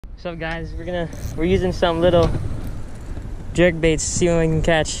What's up, guys? We're using some little jerkbaits to see what we can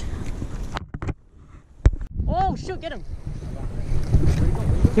catch. Oh shoot, get him!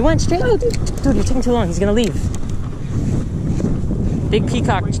 He went straight. Oh dude, you're taking too long. He's gonna leave. Big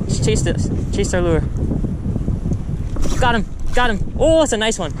peacock chased us, chased our lure. Got him, got him. Oh, it's a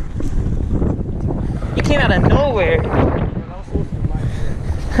nice one. He came out of nowhere.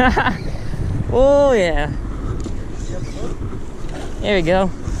 Oh yeah. There we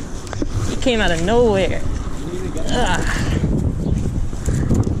go. He came out of nowhere.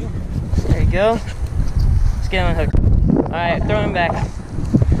 There you go. Let's get him unhooked. Alright, throw him back.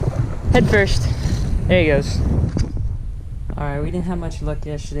 Head first. There he goes. Alright, we didn't have much luck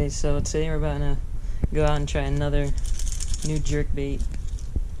yesterday, so today we're about to go out and try another new jerkbait.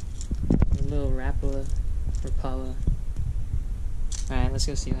 A little RAPALA. Alright, let's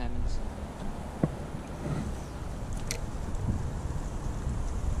go see what happens.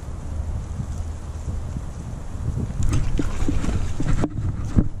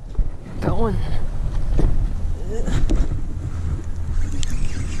 Got one.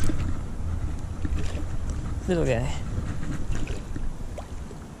 Little guy.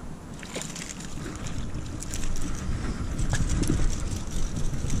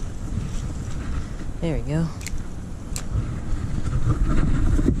 There we go.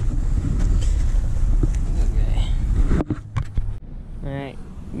 Okay. Alright,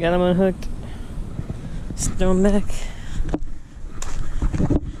 got him unhooked. Let's throw him back.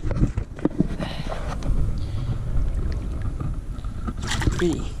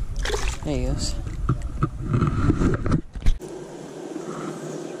 Pretty. There he goes.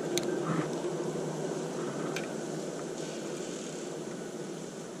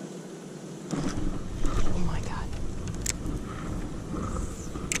 Oh my God.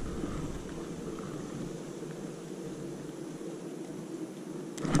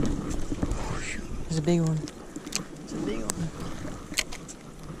 There's a big one. It's a big one.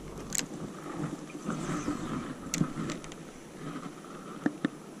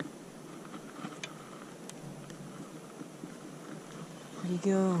 Where'd he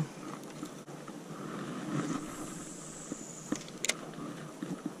go?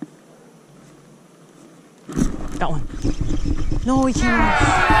 Got one. No, he can't.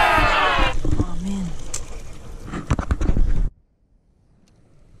 Oh man.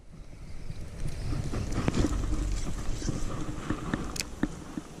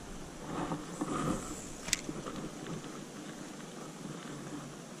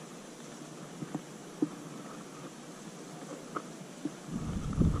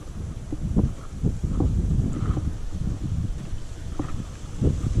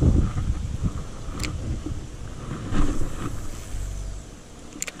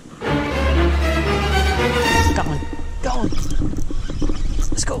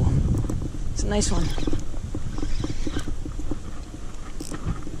 Let's go. It's a nice one.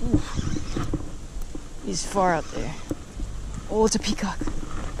 Ooh. He's far out there. Oh, it's a peacock.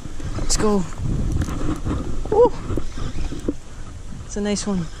 Let's go. Ooh. It's a nice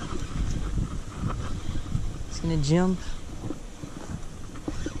one. It's gonna jump.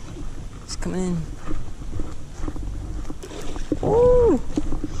 It's coming in. Ooh.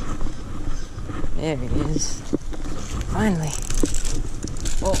 There it is. Finally.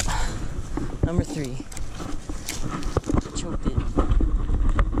 Oh, number 3. Choked it.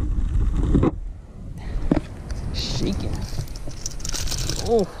 Shaking.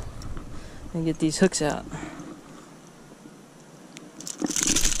 Oh, let me get these hooks out.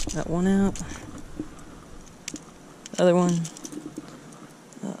 Got one out. The other one.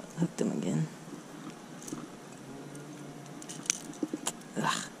 Hooked them again.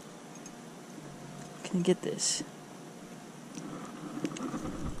 Ugh. Can I get this?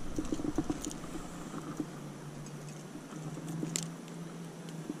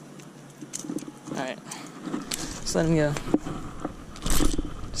 Alright, let's let him go.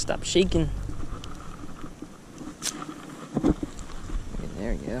 Stop shaking. Okay,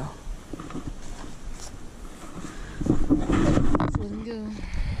 there we go. Let's let him go.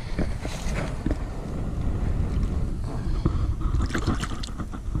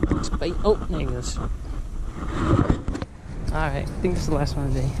 Let's bite. Oh, there he goes. Alright, I think this is the last one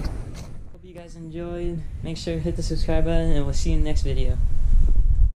today. Hope you guys enjoyed. Make sure to hit the subscribe button and we'll see you in the next video.